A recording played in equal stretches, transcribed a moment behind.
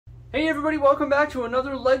Hey everybody, welcome back to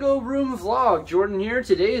another LEGO room vlog. Jordan here.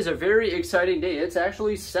 Today is a very exciting day. It's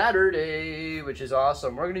actually Saturday, which is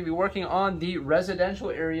awesome. We're going to be working on the residential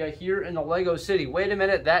area here in the LEGO city. Wait a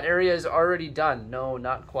minute, that area is already done. No,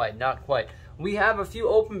 not quite, not quite. We have a few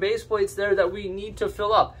open base plates there that we need to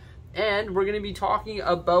fill up. And we're going to be talking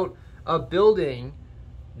about a building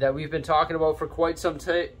that we've been talking about for quite some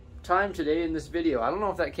time today in this video. I don't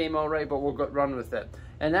know if that came out right, but we'll run with it.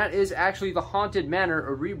 And that is actually the Haunted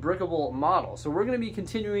Manor, a rebrickable model. So we're going to be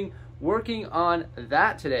continuing working on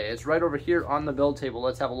that today. It's right over here on the build table.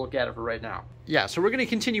 Let's have a look at it for right now. Yeah, so we're going to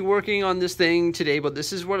continue working on this thing today, but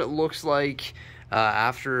this is what it looks like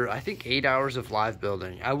after, I think, 8 hours of live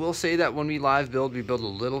building. I will say that when we live build, we build a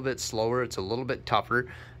little bit slower. It's a little bit tougher,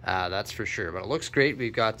 that's for sure. But it looks great.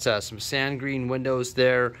 We've got some sand green windows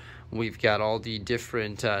there. We've got all the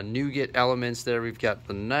different nougat elements there. We've got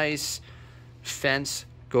the nice fence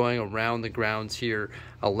going around the grounds here,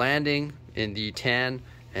 a landing in the tan,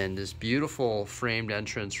 and this beautiful framed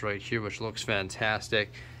entrance right here, which looks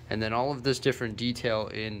fantastic. And then all of this different detail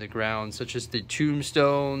in the ground, such as the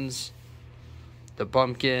tombstones, the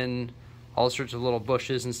pumpkin, all sorts of little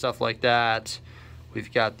bushes and stuff like that.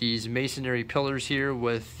 We've got these masonry pillars here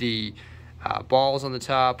with the balls on the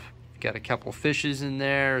top. We've got a couple fishes in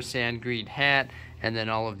there, sand green hat, and then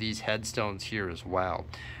all of these headstones here as well.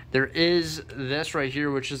 There is this right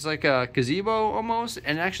here, which is like a gazebo almost,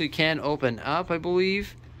 and actually can open up, I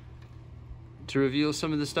believe, to reveal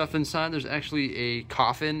some of the stuff inside. There's actually a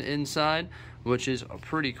coffin inside, which is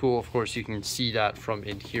pretty cool. Of course, you can see that from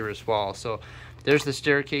in here as well. So there's the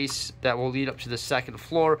staircase that will lead up to the second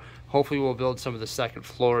floor. Hopefully we'll build some of the second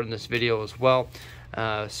floor in this video as well.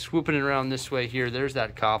 Swooping it around this way here, there's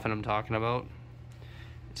that coffin I'm talking about.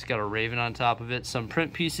 It's got a raven on top of it, some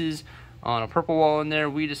print pieces on a purple wall in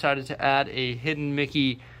there. We decided to add a hidden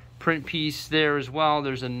Mickey print piece there as well.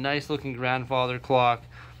 There's a nice looking grandfather clock.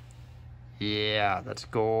 Yeah, that's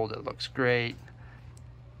gold. It looks great.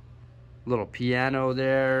 Little piano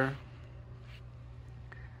there.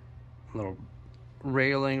 Little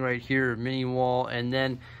railing right here, mini wall. And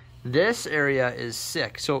then this area is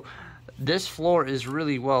sick. So this floor is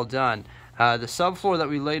really well done. The subfloor that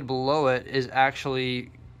we laid below it is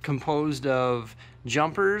actually composed of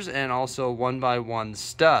jumpers and also 1x1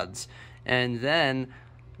 studs, and then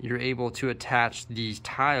you're able to attach these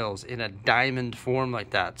tiles in a diamond form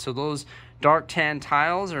like that. So those dark tan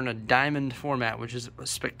tiles are in a diamond format, which is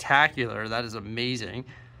spectacular. That is amazing.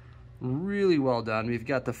 Really well done. We've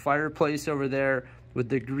got the fireplace over there with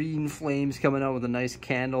the green flames coming out with a nice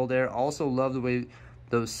candle there. Also love the way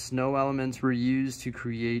those snow elements were used to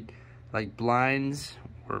create like blinds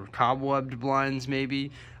or cobwebbed blinds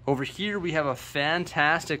maybe. Over here we have a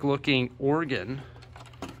fantastic looking organ.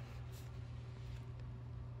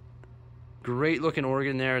 Great looking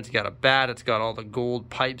organ there. It's got a bat. It's got all the gold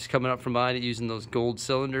pipes coming up from behind it using those gold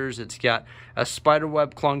cylinders. It's got a spider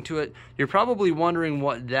web clung to it. You're probably wondering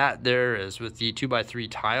what that there is with the 2x3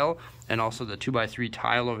 tile and also the 2x3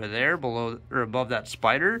 tile over there below or above that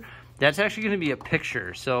spider. That's actually going to be a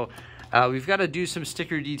picture. So we've got to do some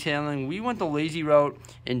sticker detailing. We went the lazy route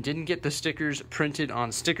and didn't get the stickers printed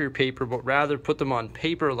on sticker paper, but rather put them on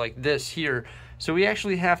paper like this here. So we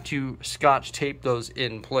actually have to scotch tape those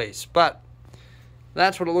in place. But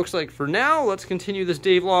that's what it looks like for now. Let's continue this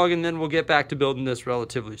day vlog and then we'll get back to building this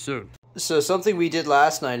relatively soon. So something we did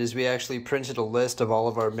last night is we actually printed a list of all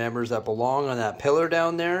of our members that belong on that pillar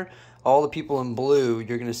down there. All the people in blue,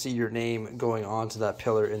 you're going to see your name going onto that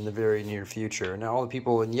pillar in the very near future. Now all the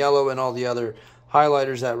people in yellow and all the other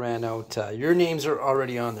highlighters that ran out, your names are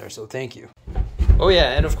already on there, so thank you. Oh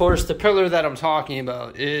yeah, and of course the pillar that I'm talking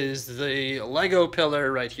about is the Lego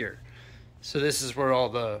pillar right here. So this is where all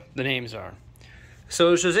the names are.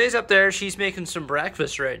 So Jose's up there, she's making some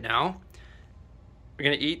breakfast right now. We're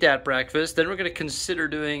going to eat that breakfast, then we're going to consider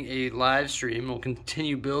doing a live stream. We'll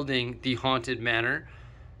continue building the Haunted Manor,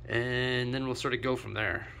 and then we'll sort of go from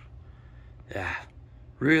there. Yeah,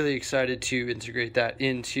 really excited to integrate that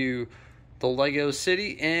into the Lego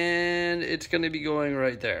city, and it's going to be going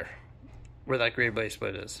right there where that gray base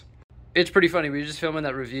plate is. It's pretty funny, we were just filming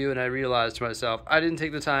that review and I realized to myself, I didn't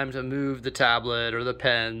take the time to move the tablet or the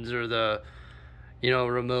pens or the,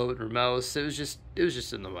 remote or mouse. It was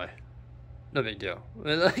just in the way. No big deal.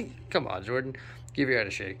 Like, come on, Jordan, give your head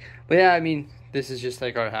a shake. But yeah, I mean, this is just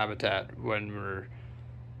like our habitat when we're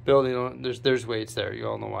building. There's weights there. You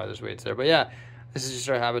all know why there's weights there. But yeah, this is just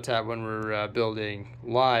our habitat when we're building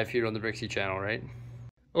live here on the Bricksie channel, right?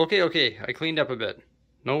 Okay, I cleaned up a bit.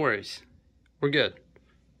 No worries. We're good.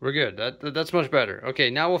 We're good. That's much better.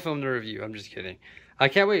 Okay, now we'll film the review. I'm just kidding. I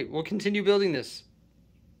can't wait. We'll continue building this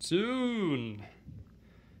soon.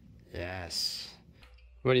 Yes.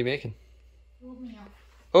 What are you making? Oatmeal.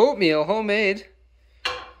 Oatmeal, homemade.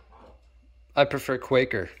 I prefer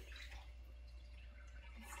Quaker.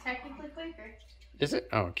 It's technically Quaker. Is it?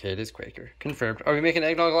 Oh, okay, it is Quaker. Confirmed. Are we making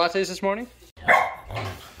eggnog lattes this morning?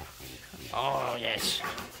 Oh, yes.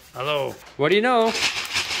 Hello. What do you know?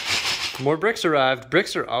 More bricks arrived.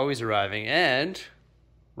 Bricks are always arriving, and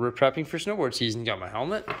we're prepping for snowboard season. Got my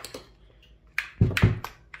helmet,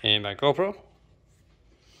 and my GoPro,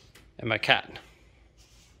 and my cat.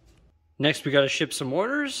 Next, we got to ship some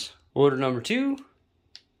orders. Order number 2,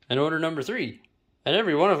 and order number 3. And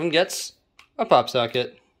every one of them gets a pop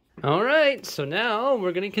socket. All right, so now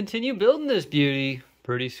we're going to continue building this beauty.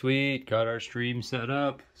 Pretty sweet. Got our stream set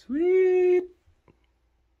up. Sweet.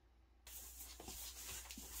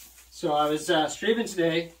 So I was streaming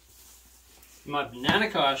today in my banana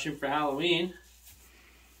costume for Halloween.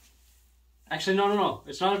 Actually, no.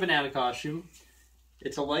 It's not a banana costume.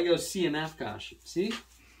 It's a LEGO CMF costume. See?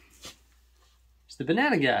 It's the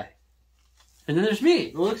banana guy. And then there's me.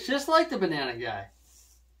 It looks just like the banana guy.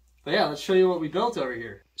 But yeah, let's show you what we built over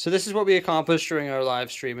here. So this is what we accomplished during our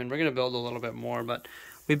live stream, and we're going to build a little bit more, but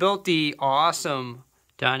we built the awesome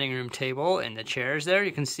dining room table and the chairs there.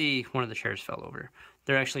 You can see one of the chairs fell over.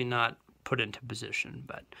 They're actually not put into position,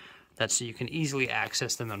 but that's so you can easily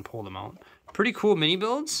access them and pull them out. Pretty cool mini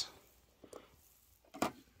builds.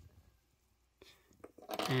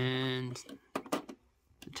 And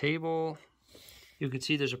the table, you can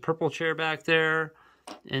see there's a purple chair back there.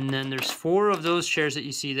 And then there's 4 of those chairs that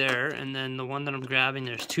you see there. And then the one that I'm grabbing,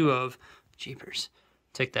 there's 2 of. Jeepers.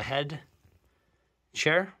 Take the head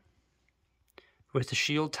chair with the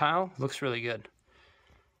shield tile. Looks really good.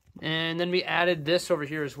 And then we added this over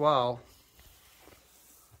here as well,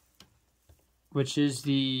 which is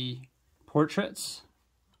the portraits.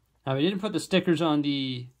 Now we didn't put the stickers on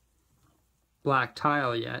the black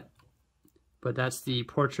tile yet, but that's the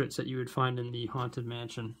portraits that you would find in the Haunted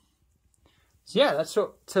Mansion. So yeah, that's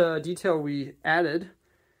what detail we added.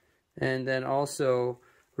 And then also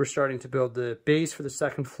we're starting to build the base for the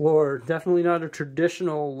second floor. Definitely not a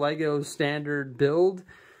traditional LEGO standard build.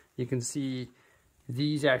 You can see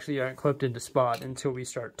these actually aren't clipped into spot until we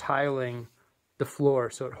start tiling the floor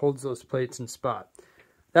so it holds those plates in spot.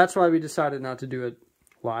 That's why we decided not to do it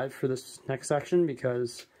live for this next section,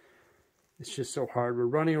 because it's just so hard. We're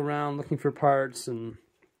running around looking for parts and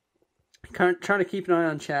kind of trying to keep an eye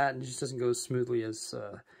on chat, and it just doesn't go as smoothly as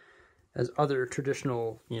other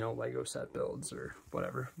traditional, LEGO set builds or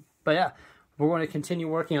whatever. But yeah, we're going to continue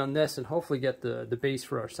working on this and hopefully get the base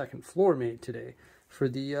for our second floor made today for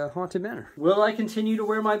the Haunted Manor. Will I continue to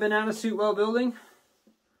wear my banana suit while building?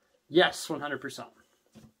 Yes, 100%.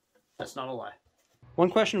 That's not a lie. One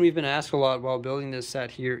question we've been asked a lot while building this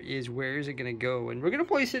set here is, where is it going to go? And we're going to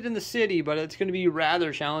place it in the city, but it's going to be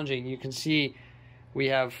rather challenging. You can see we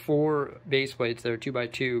have 4 base plates there,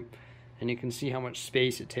 2x2, and you can see how much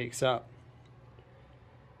space it takes up.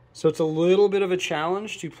 So it's a little bit of a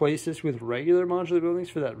challenge to place this with regular modular buildings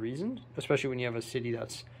for that reason, especially when you have a city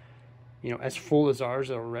that's, as full as ours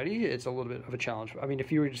already. It's a little bit of a challenge. I mean,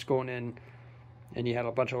 if you were just going in and you had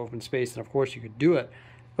a bunch of open space, then of course you could do it.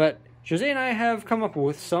 But Jose and I have come up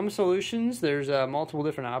with some solutions. There's multiple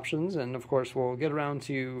different options, and of course we'll get around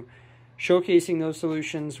to showcasing those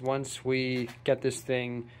solutions once we get this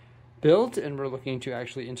thing built and we're looking to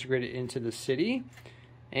actually integrate it into the city.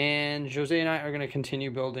 And Jose and I are going to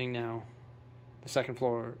continue building now. The second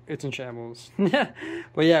floor, it's in shambles.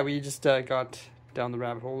 But yeah, we just got down the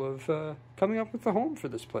rabbit hole of coming up with a home for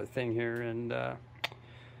this thing here, and I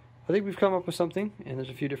think we've come up with something, and there's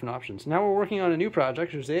a few different options. Now we're working on a new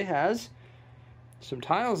project. Jose has some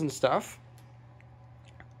tiles and stuff.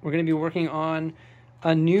 We're going to be working on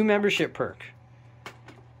a new membership perk,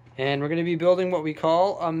 and we're going to be building what we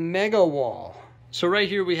call a mega wall. So right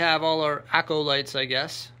here we have all our acolytes, I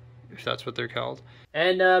guess, if that's what they're called.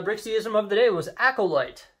 And Bricksie-ism of the day was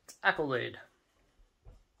acolyte. It's accolade.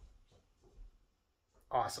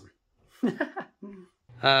 Awesome.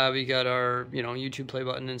 We got our, YouTube play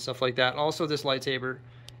button and stuff like that. Also this lightsaber.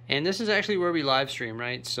 And this is actually where we live stream,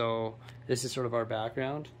 right? So this is sort of our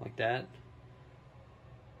background, like that.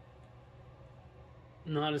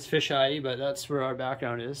 Not as fisheye, but that's where our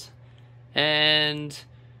background is. And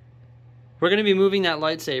we're going to be moving that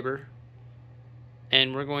lightsaber.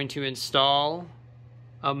 And we're going to install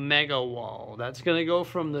a mega wall. That's going to go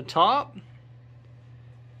from the top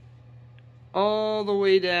all the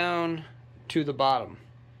way down to the bottom.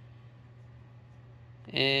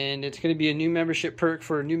 And it's going to be a new membership perk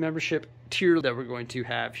for a new membership tier that we're going to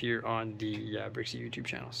have here on the Bricksie YouTube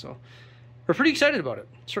channel. So we're pretty excited about it.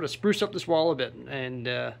 Sort of spruce up this wall a bit and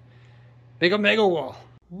make a mega wall.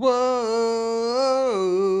 Whoa,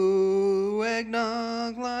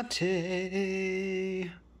 eggnog latte,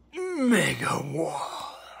 mega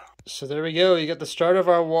wall. So there we go. You got the start of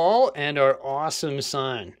our wall and our awesome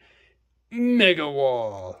sign, mega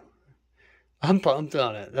wall. I'm pumped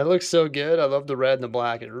on it. That looks so good. I love the red and the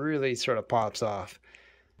black. It really sort of pops off.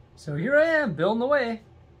 So here I am, building away.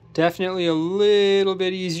 Definitely a little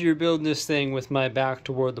bit easier building this thing with my back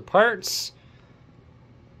toward the parts.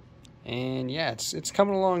 And yeah, it's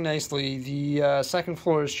coming along nicely. The second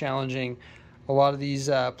floor is challenging. A lot of these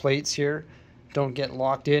plates here don't get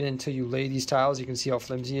locked in until you lay these tiles. You can see how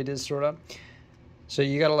flimsy it is, sort of. So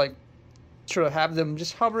you gotta like sort of have them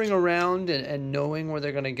just hovering around and knowing where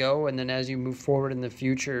they're gonna go. And then as you move forward in the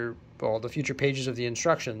future, well, the future pages of the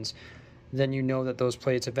instructions, then you know that those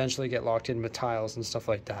plates eventually get locked in with tiles and stuff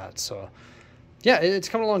like that. So yeah, it's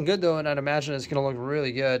coming along good though, and I'd imagine it's gonna look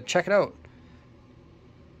really good. Check it out.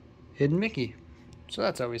 Hidden Mickey. So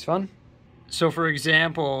that's always fun. So for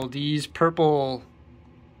example, these purple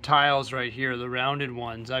tiles right here, the rounded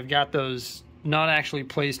ones, I've got those not actually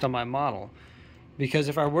placed on my model, because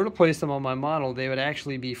if I were to place them on my model, they would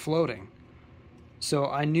actually be floating. So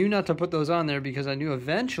I knew not to put those on there because I knew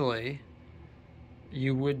eventually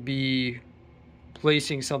you would be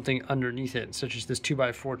placing something underneath it, such as this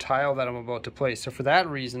 2x4 tile that I'm about to place. So for that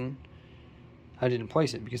reason, I didn't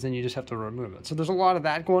place it, because then you just have to remove it. So there's a lot of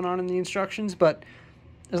that going on in the instructions, but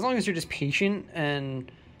as long as you're just patient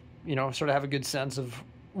and, you know, sort of have a good sense of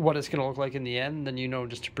what it's going to look like in the end, then you know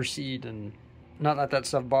just to proceed and not let that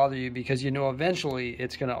stuff bother you, because you know eventually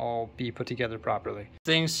it's going to all be put together properly.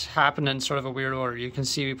 Things happen in sort of a weird order. You can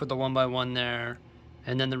see we put the 1x1 there,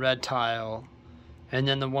 and then the red tile, and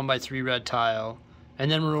then the 1x3 red tile, and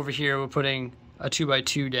then we're over here, we're putting a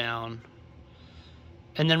 2x2 down,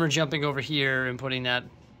 and then we're jumping over here and putting that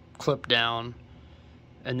clip down,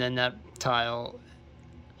 and then that tile,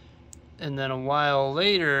 and then a while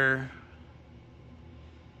later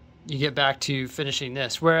you get back to finishing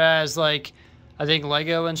this. Whereas like I think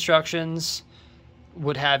LEGO instructions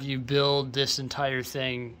would have you build this entire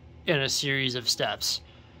thing in a series of steps,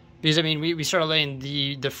 because I mean we started laying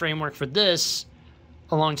the framework for this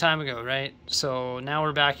a long time ago, right? So now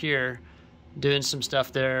we're back here doing some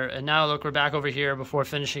stuff there, and now look, we're back over here before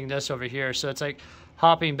finishing this over here. So it's like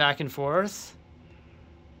hopping back and forth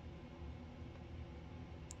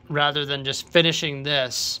rather than just finishing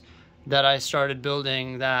this that I started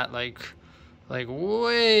building that like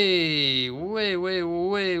way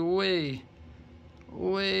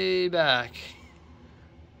back.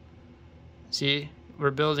 See,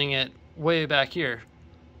 we're building it way back here.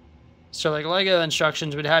 So like LEGO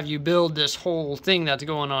instructions would have you build this whole thing that's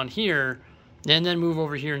going on here and then move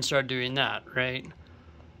over here and start doing that, right?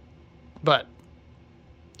 But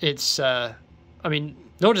it's, I mean,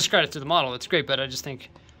 no discredit to the model. It's great, but I just think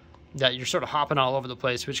that you're sort of hopping all over the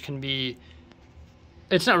place, which can be,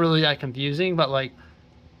 it's not really that confusing, but like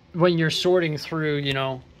when you're sorting through, you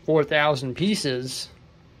know, 4,000 pieces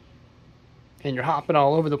and you're hopping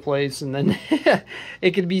all over the place, and then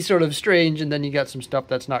it could be sort of strange, and then you got some stuff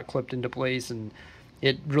that's not clipped into place, and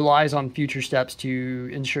it relies on future steps to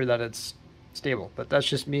ensure that it's stable. But that's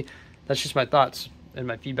just me. That's just my thoughts and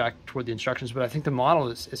my feedback toward the instructions. But I think the model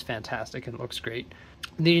is fantastic and looks great.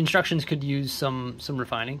 The instructions could use some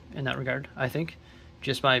refining in that regard, I think.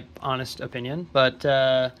 Just my honest opinion. But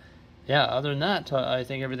yeah, other than that, I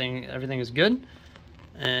think everything is good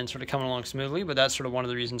and sort of coming along smoothly. But that's sort of one of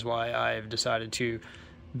the reasons why I've decided to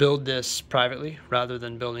build this privately rather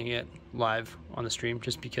than building it live on the stream,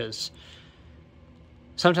 just because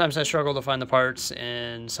sometimes I struggle to find the parts,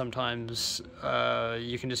 and sometimes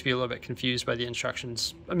you can just be a little bit confused by the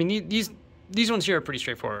instructions. I mean, these ones here are pretty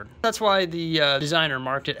straightforward. That's why the designer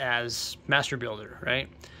marked it as Master Builder, right?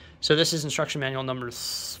 So this is instruction manual number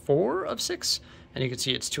 4 of 6, and you can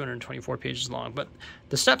see it's 224 pages long, but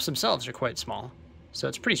the steps themselves are quite small, so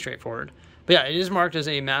it's pretty straightforward. But yeah, it is marked as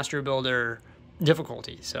a Master Builder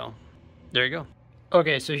difficulty, so there you go.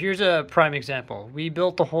 Okay, so here's a prime example. We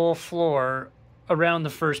built the whole floor around the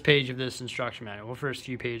first page of this instruction manual, the first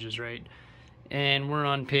few pages, right? And we're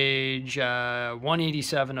on page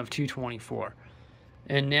 187 of 224.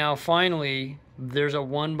 And now finally, there's a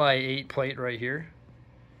 1x8 plate right here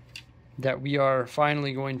that we are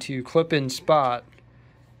finally going to clip in spot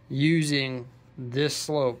using this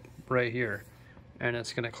slope right here. And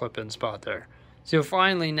it's going to clip in spot there. So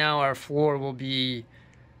finally now our floor will be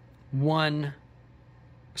one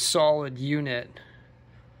solid unit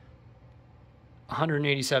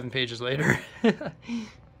 187 pages later.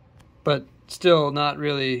 But still not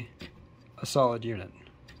really a solid unit.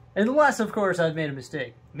 Unless, of course, I've made a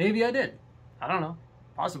mistake. Maybe I did. I don't know.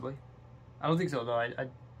 Possibly. I don't think so, though. I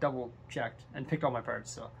double checked and picked all my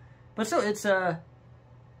parts. So, but still, it's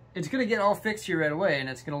gonna get all fixed here right away, and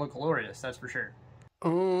it's gonna look glorious. That's for sure.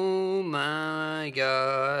 Oh my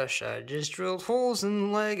gosh! I just drilled holes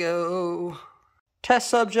in Lego. Test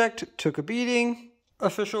subject took a beating.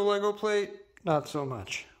 Official Lego plate, not so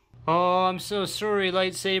much. Oh, I'm so sorry,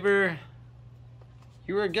 lightsaber.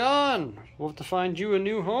 You are gone. We'll have to find you a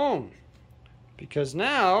new home. Because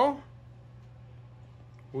now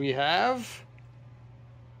we have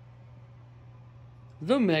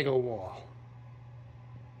the Mega Wall.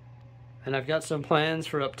 And I've got some plans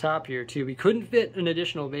for up top here too. We couldn't fit an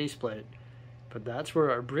additional base plate, but that's where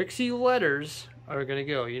our Bricksie letters are gonna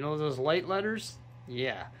go. You know those light letters?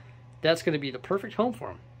 Yeah, that's gonna be the perfect home for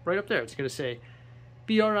them. Right up there, it's gonna say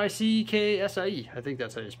Bricksie. I think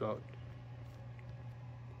that's how you spell it.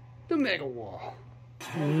 The Mega Wall.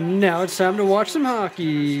 Now it's time to watch some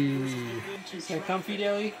hockey. Is that comfy,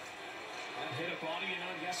 Daly?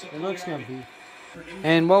 It looks comfy.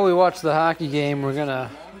 And while we watch the hockey game, we're gonna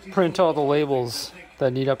print all the labels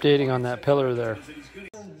that need updating on that pillar there.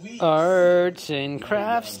 Arts and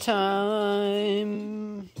crafts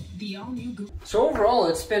time. So overall,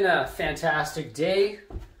 it's been a fantastic day.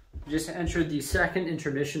 We just entered the second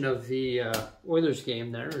intermission of the Oilers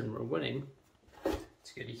game there, and we're winning.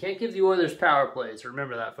 It's good. You can't give the Oilers power plays.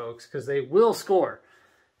 Remember that, folks, because they will score.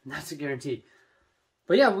 And that's a guarantee.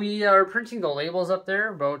 But yeah, we are printing the labels up there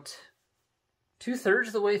about 2/3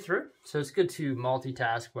 of the way through. So it's good to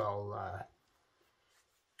multitask while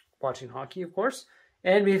watching hockey, of course.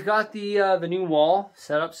 And we've got the new wall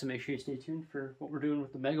set up, so make sure you stay tuned for what we're doing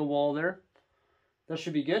with the Mega Wall there. That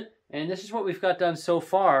should be good. And this is what we've got done so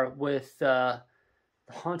far with the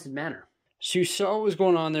Haunted Manor. So you saw what was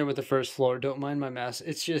going on there with the first floor. Don't mind my mess.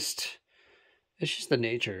 It's just the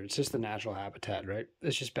nature. It's just the natural habitat, right?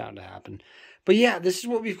 It's just bound to happen. But yeah, this is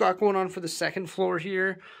what we've got going on for the second floor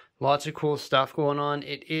here. Lots of cool stuff going on.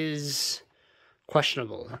 It is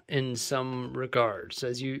questionable in some regards,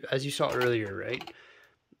 as you saw earlier, right?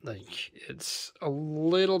 Like, it's a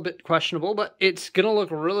little bit questionable, but it's gonna look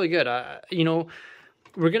really good. You know,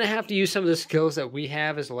 we're gonna have to use some of the skills that we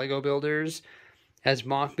have as Lego builders, as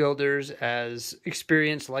mock builders, as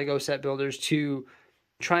experienced Lego set builders to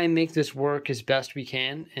try and make this work as best we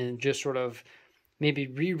can, and just sort of maybe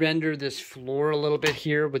re-render this floor a little bit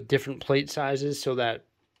here with different plate sizes so that,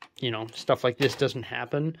 you know, stuff like this doesn't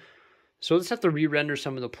happen. So let's have to re-render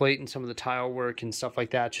some of the plate and some of the tile work and stuff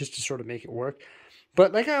like that just to sort of make it work.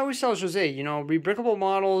 But like I always tell Jose, you know, rebrickable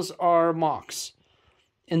models are mocks.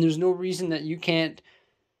 And there's no reason that you can't,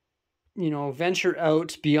 you know, venture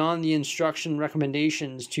out beyond the instruction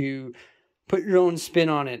recommendations to put your own spin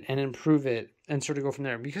on it and improve it and sort of go from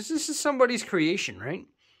there. Because this is somebody's creation, right?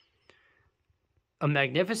 A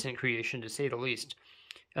magnificent creation, to say the least.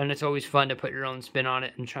 And it's always fun to put your own spin on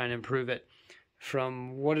it and try and improve it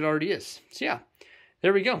from what it already is. So yeah,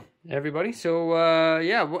 there we go, everybody. So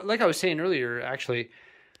yeah, like I was saying earlier, actually,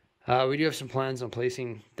 we do have some plans on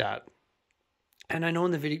placing that. And I know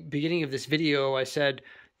in the beginning of this video, I said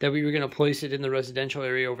that we were going to place it in the residential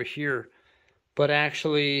area over here. But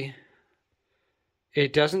actually,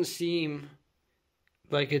 it doesn't seem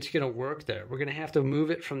like it's going to work there. We're going to have to move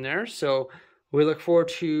it from there. So we look forward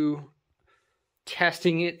to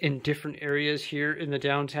testing it in different areas here in the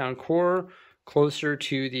downtown core, closer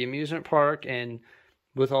to the amusement park and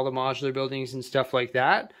with all the modular buildings and stuff like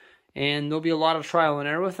that. And there'll be a lot of trial and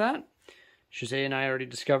error with that. Jose and I already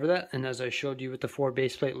discovered that, and as I showed you with the 4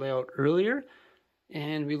 base plate layout earlier.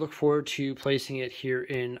 And we look forward to placing it here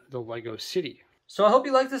in the Lego City. So I hope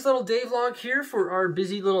you like this little day vlog here for our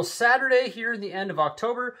busy little Saturday here in the end of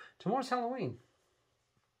October. Tomorrow's Halloween.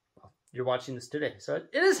 Well, you're watching this today, so it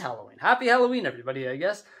is Halloween. Happy Halloween, everybody, I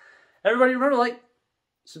guess. Everybody remember to like,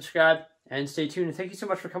 subscribe, and stay tuned. And thank you so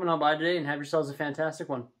much for coming on by today, and have yourselves a fantastic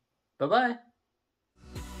one. Bye-bye.